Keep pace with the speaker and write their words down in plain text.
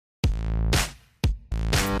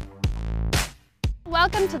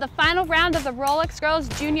Welcome to the final round of the Rolex Girls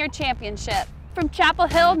Junior Championship. From Chapel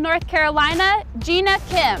Hill, North Carolina, Gina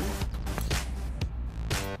Kim.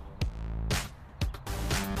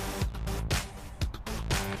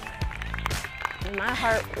 My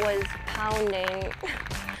heart was pounding.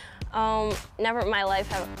 Never in my life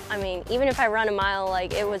even if I run a mile,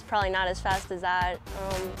 like, it was probably not as fast as that.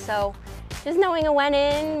 So just knowing I went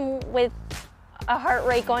in with a heart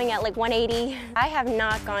rate going at like 180. I have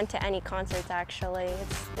not gone to any concerts actually.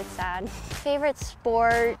 It's sad. Favorite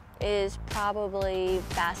sport is probably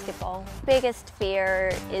basketball. Biggest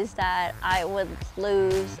fear is that I would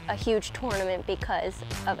lose a huge tournament because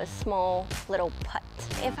of a small little putt.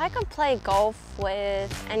 If I could play golf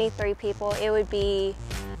with any three people, it would be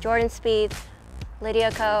Jordan Spieth,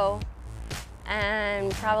 Lydia Ko,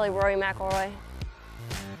 and probably Rory McIlroy.